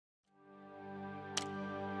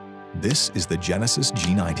This is the Genesis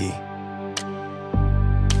G90.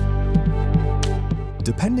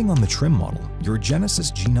 Depending on the trim model, your Genesis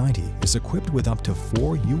G90 is equipped with up to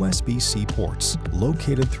 4 USB-C ports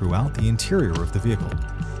located throughout the interior of the vehicle.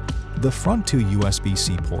 The front 2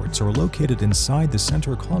 USB-C ports are located inside the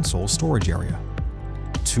center console storage area.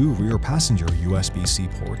 2 rear passenger USB-C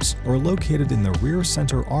ports are located in the rear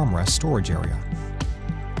center armrest storage area.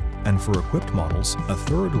 And for equipped models, a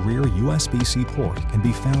 3rd rear USB-C port can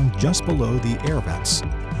be found just below the air vents.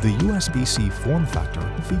 The USB-C form factor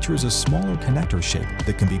features a smaller connector shape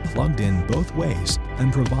that can be plugged in both ways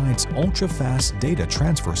and provides ultra-fast data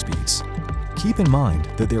transfer speeds. Keep in mind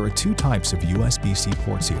that there are 2 types of USB-C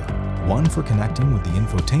ports here, one for connecting with the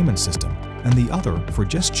infotainment system and the other for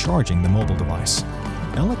just charging the mobile device.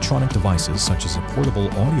 Electronic devices such as a portable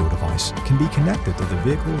audio device can be connected to the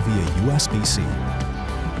vehicle via USB-C.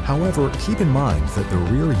 However, keep in mind that the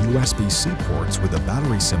rear USB-C ports with a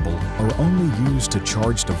battery symbol are only used to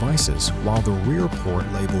charge devices, while the rear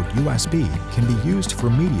port labeled USB can be used for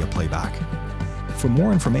media playback. For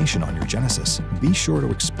more information on your Genesis, be sure to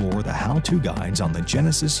explore the how-to guides on the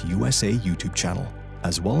Genesis USA YouTube channel,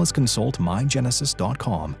 as well as consult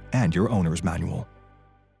mygenesis.com and your owner's manual.